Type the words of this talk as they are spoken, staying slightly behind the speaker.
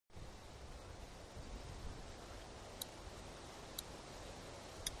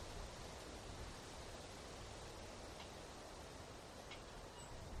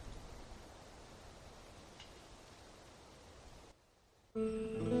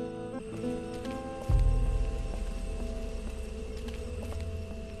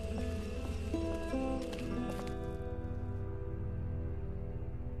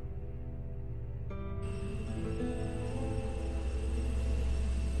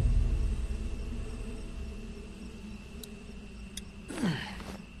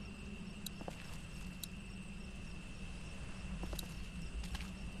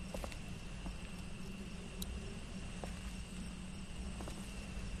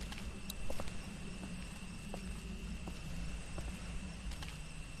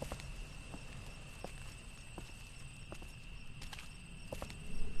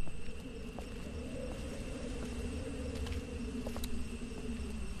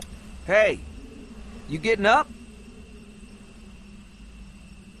Hey, you getting up?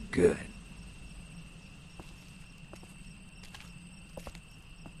 Good.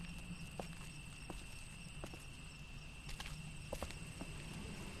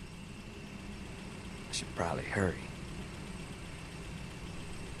 I should probably hurry.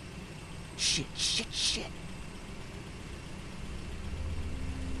 Shit.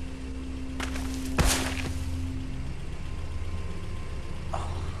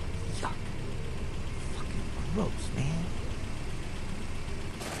 Gross, man.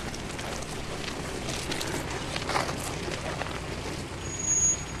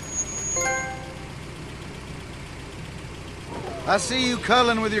 I see you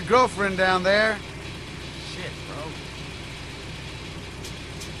cuddling with your girlfriend down there. Shit, bro.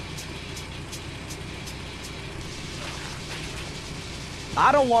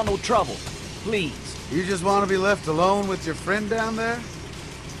 I don't want no trouble. Please. You just want to be left alone with your friend down there?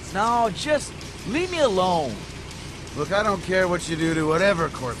 No, just leave me alone. Look, I don't care what you do to whatever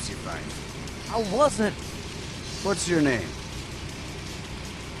corpse you find. I wasn't... What's your name?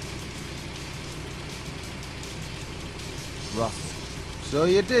 Russel. So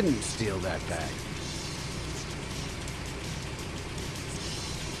you didn't steal that bag.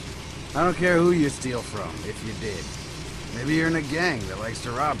 I don't care who you steal from, if you did. Maybe you're in a gang that likes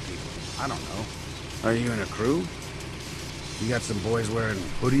to rob people. I don't know. Are you in a crew? You got some boys wearing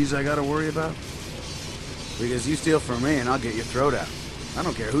hoodies I gotta worry about? Because you steal from me and I'll get your throat out. I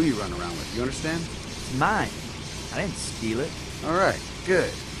don't care who you run around with, you understand? It's mine. I didn't steal it. Alright,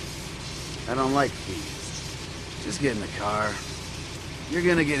 good. I don't like thieves. Just get in the car. You're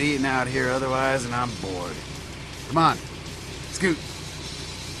gonna get eaten out here otherwise, and I'm bored. Come on, scoot.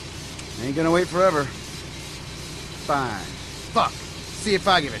 Ain't gonna wait forever. Fine. Fuck. See if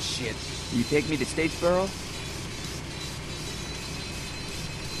I give a shit. You take me to Statesboro?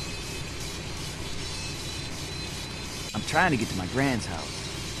 I'm trying to get to my grand's house.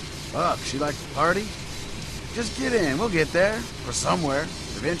 Fuck, she likes to party? Just get in, we'll get there. Or somewhere,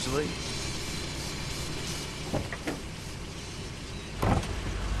 eventually.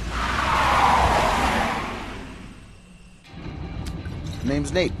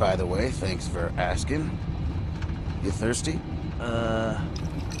 Name's Nate, by the way. Thanks for asking. You thirsty?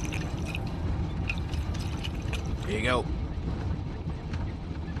 Here you go.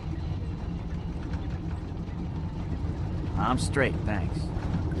 I'm straight, thanks.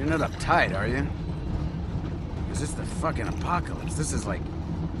 You're not uptight, are you? Because it's the fucking apocalypse. This is like...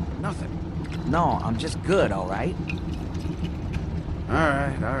 nothing. No, I'm just good, all right?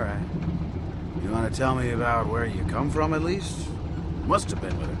 Alright. You want to tell me about where you come from, at least? Must have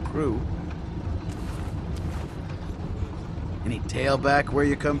been with a crew. Any tailback where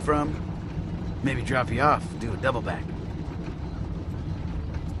you come from? Maybe drop you off, do a double back.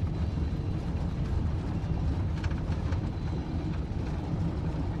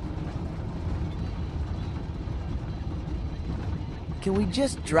 Can we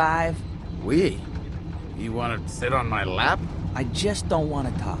just drive? We? You want to sit on my lap? I just don't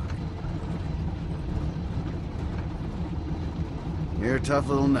want to talk. You're a tough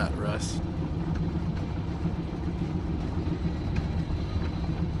little nut, Russ.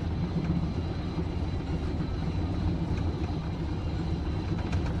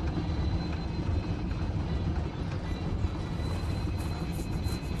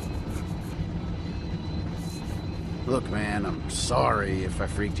 Look, man, I'm sorry if I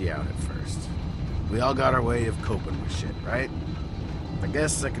freaked you out at first. We all got our way of coping with shit, right? I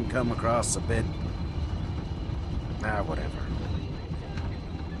guess I can come across a bit... whatever.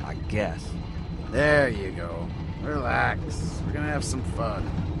 I guess. There you go. Relax. We're gonna have some fun.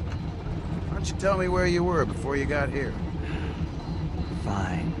 Why don't you tell me where you were before you got here?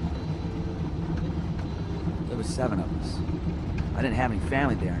 Fine. There was 7 of us. I didn't have any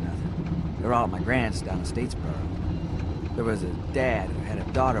family there or nothing. They were all at my grand's down in Statesboro. There was a dad who had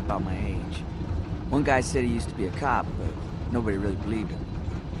a daughter about my age. One guy said he used to be a cop, but Nobody really believed him.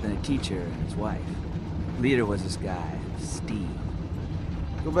 Then a teacher and his wife. Leader was this guy, Steve.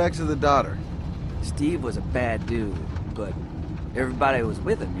 Go back to the daughter. Steve was a bad dude, but everybody was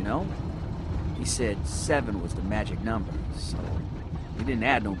with him, you know? He said 7 was the magic number, so he didn't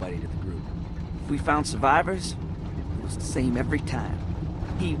add nobody to the group. If we found survivors, it was the same every time.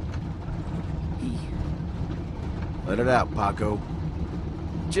 He... Let it out, Paco.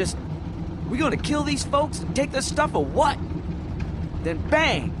 Just... We gonna kill these folks and take their stuff or what? Then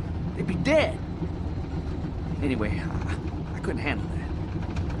bang! They'd be dead. Anyway, I couldn't handle that.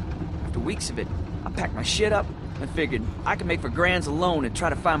 After weeks of it, I packed my shit up and figured I could make for Grands alone and try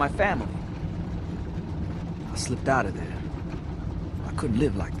to find my family. I slipped out of there. I couldn't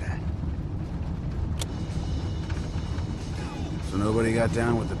live like that. So nobody got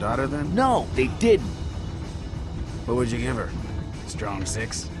down with the daughter then? No, they didn't. What would you give her? Strong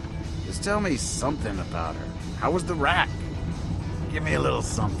 6? Just tell me something about her. How was the rack? Give me a little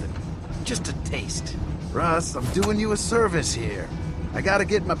something. Just a taste. Russ, I'm doing you a service here. I gotta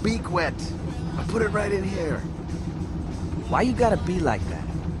get my beak wet. I'll put it right in here. Why you gotta be like that?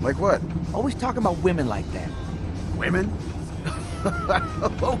 Like what? Always talking about women like that. Women?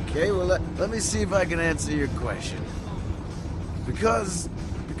 Okay, well, let me see if I can answer your question. Because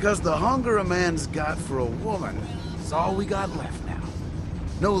the hunger a man's got for a woman is all we got left now.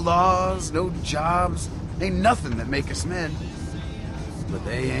 No laws, no jobs, ain't nothing that make us men. But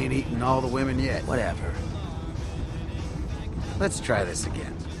they ain't eaten all the women yet. Whatever. Let's try this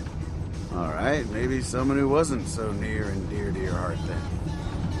again. All right, maybe someone who wasn't so near and dear to your heart then.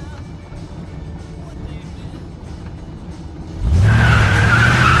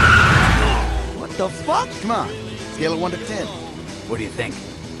 What the fuck? Come on, scale of 1 to 10. What do you think?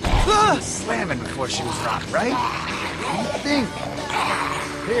 Slamming before she was rocked, right? What do you think?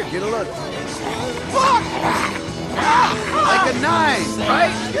 Here, get a look. Fuck! Like a 9,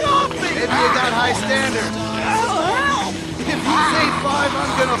 right? Get off me! Maybe you got high standards. Help! If you say 5,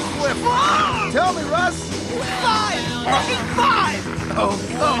 I'm gonna flip. Tell me, Russ. 5! Fucking 5! Oh,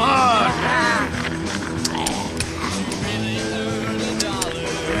 come on!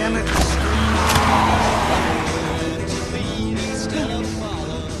 Damn it.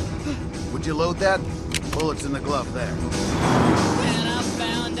 Would you load that? Bullets in the glove there. When I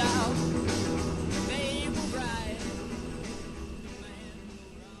found out they were right.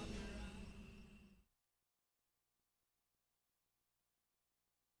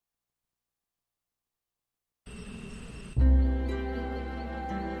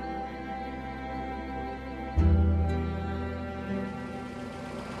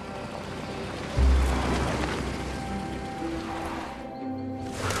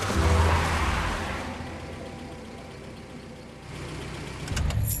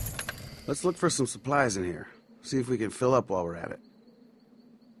 Let's look for some supplies in here. See if we can fill up while we're at it.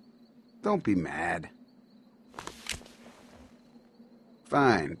 Don't be mad.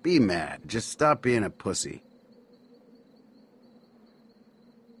 Fine, be mad. Just stop being a pussy.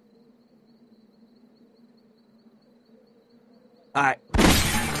 Alright.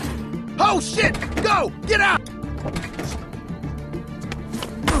 Oh shit! Go! Get out!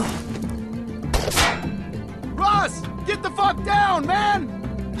 Russ! Get the fuck down, man!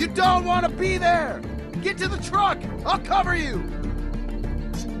 You don't want to be there! Get to the truck! I'll cover you!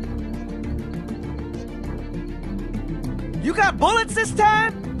 You got bullets this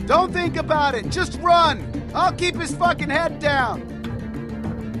time? Don't think about it, just run! I'll keep his fucking head down!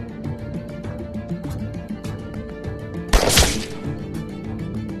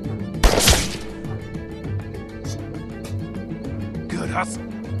 Good hustle.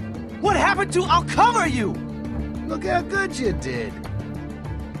 What happened to I'll cover you? Look how good you did.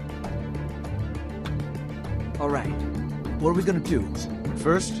 Alright. What are we gonna do?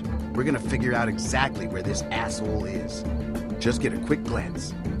 First, we're gonna figure out exactly where this asshole is. Just get a quick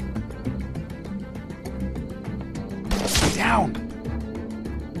glance. Down!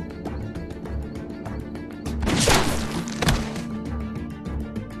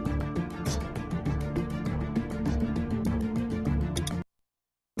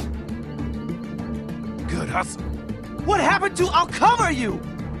 Good hustle. What happened to I'll cover you?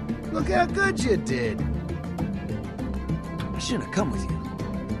 Look how good you did. I shouldn't have come with you.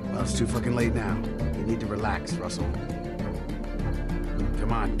 Well, it's too fucking late now. You need to relax, Russell.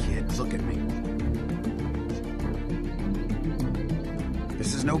 Come on, kid, look at me.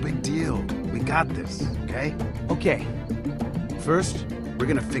 This is no big deal. We got this, okay? Okay. First, we're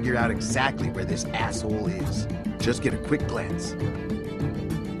gonna figure out exactly where this asshole is. Just get a quick glance.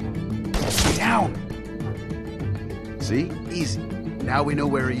 Down! See? Easy. Now we know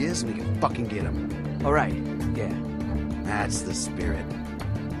where he is and we can fucking get him. Alright. Yeah. That's the spirit.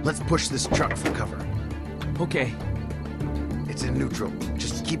 Let's push this truck for cover. Okay. It's in neutral.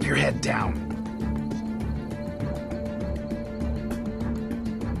 Just keep your head down.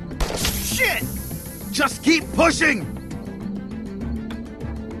 Shit! Just keep pushing!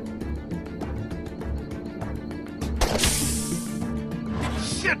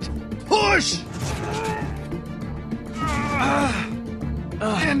 Shit! Push!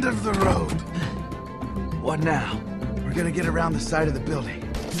 End of the road. What now? We're gonna get around the side of the building.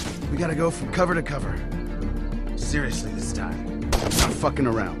 We gotta go from cover to cover. Seriously this time. Not fucking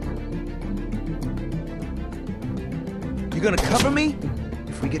around. You gonna cover me?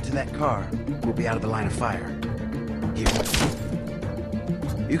 If we get to that car, we'll be out of the line of fire. Here.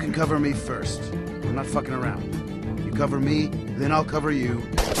 You can cover me first. I'm not fucking around. You cover me, then I'll cover you.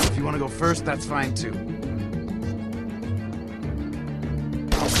 If you want to go first, that's fine too.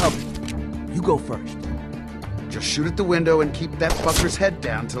 I'll cover you. You go first. Just shoot at the window and keep that fucker's head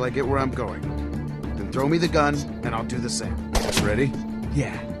down till I get where I'm going. Then throw me the gun, and I'll do the same. Ready?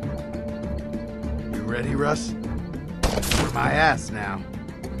 Yeah. You ready, Russ? For my ass now.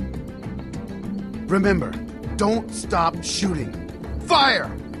 Remember, don't stop shooting.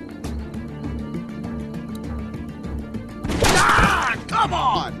 Fire! Ah! Come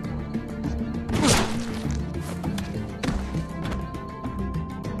on!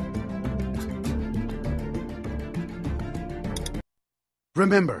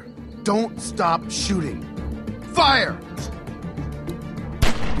 Remember, don't stop shooting. Fire!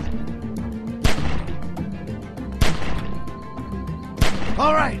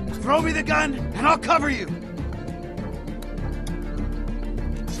 All right, throw me the gun, and I'll cover you.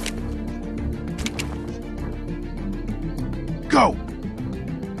 Go!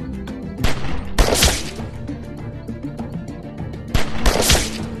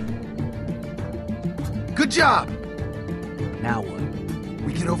 Good job! Now what?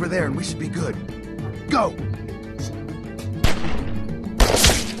 We get over there and we should be good. Go!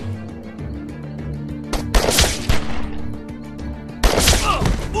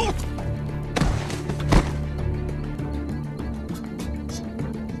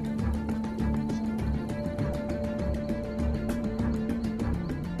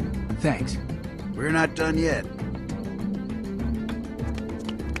 Thanks. We're not done yet.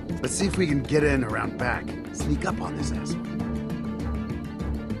 Let's see if we can get in around back. Sneak up on this asshole.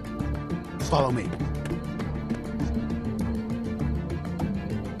 Follow me.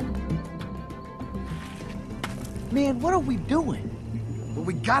 Man, what are we doing? Well,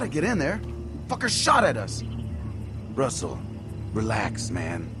 we gotta get in there. Fucker shot at us. Russell, relax,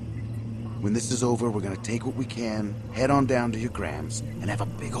 man. When this is over, we're gonna take what we can, head on down to your Grams, and have a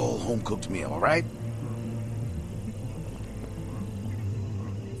big ol' home-cooked meal, all right?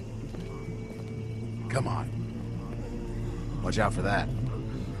 Come on. Watch out for that.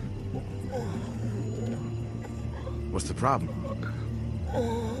 What's the problem?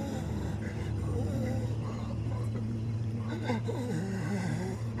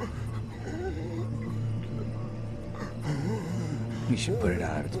 We should put it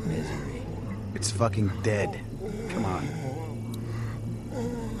out of its misery. It's fucking dead. Come on.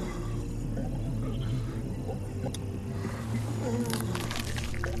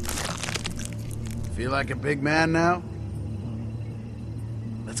 Feel like a big man now?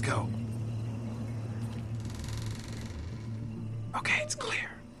 Let's go. Okay, it's clear.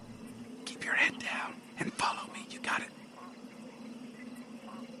 Keep your head down and follow me. You got it.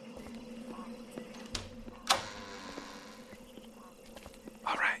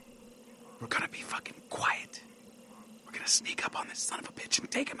 All right. We're gonna be fucking quiet. We're gonna sneak up on this son of a bitch and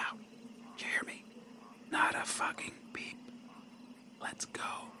take him out. You hear me? Not a fucking beep. Let's go.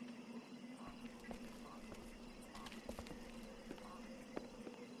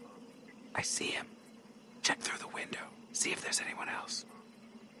 I see him. Check through the window. See if there's anyone else.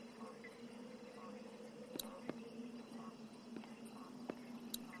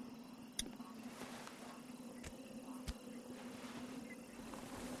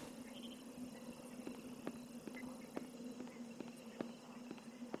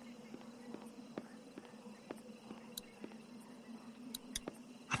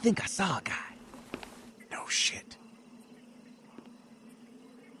 I think I saw a guy. No shit.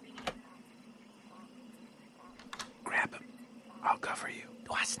 Grab him. I'll cover you.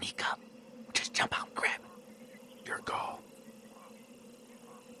 Do I sneak up? Or just jump out and grab him? Your call.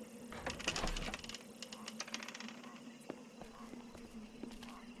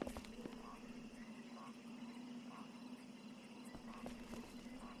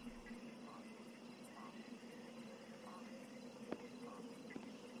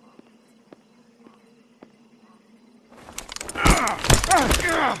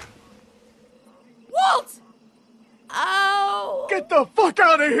 Walt! Ow! Get the fuck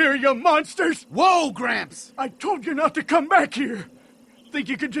out of here, you monsters! Whoa, Gramps! I told you not to come back here. Think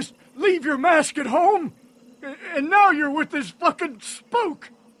you could just leave your mask at home? And now you're with this fucking spook.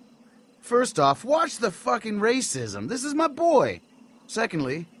 First off, watch the fucking racism. This is my boy.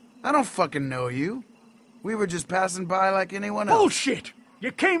 Secondly, I don't fucking know you. We were just passing by like anyone else. Bullshit!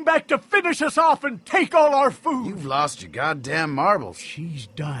 You came back to finish us off and take all our food. You've lost your goddamn marbles. She's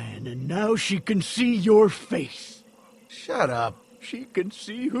dying, and now she can see your face. Shut up. She can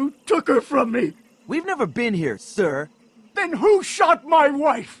see who took her from me. We've never been here, sir. Then who shot my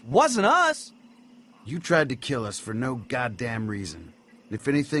wife? Wasn't us. You tried to kill us for no goddamn reason. If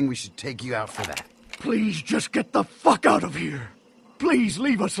anything, we should take you out for that. Please just get the fuck out of here. Please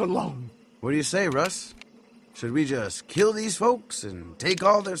leave us alone. What do you say, Russ? Should we just kill these folks and take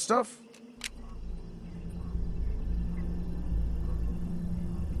all their stuff?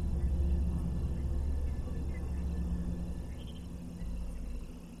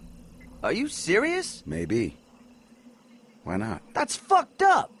 Are you serious? Maybe. Why not? That's fucked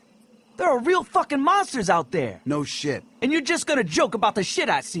up. There are real fucking monsters out there. No shit. And you're just gonna joke about the shit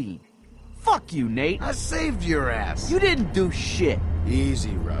I seen. Fuck you, Nate. I saved your ass. You didn't do shit.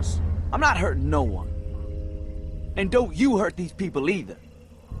 Easy, Russ. I'm not hurting no one. And don't you hurt these people either.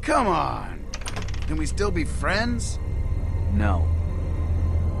 Come on. Can we still be friends? No.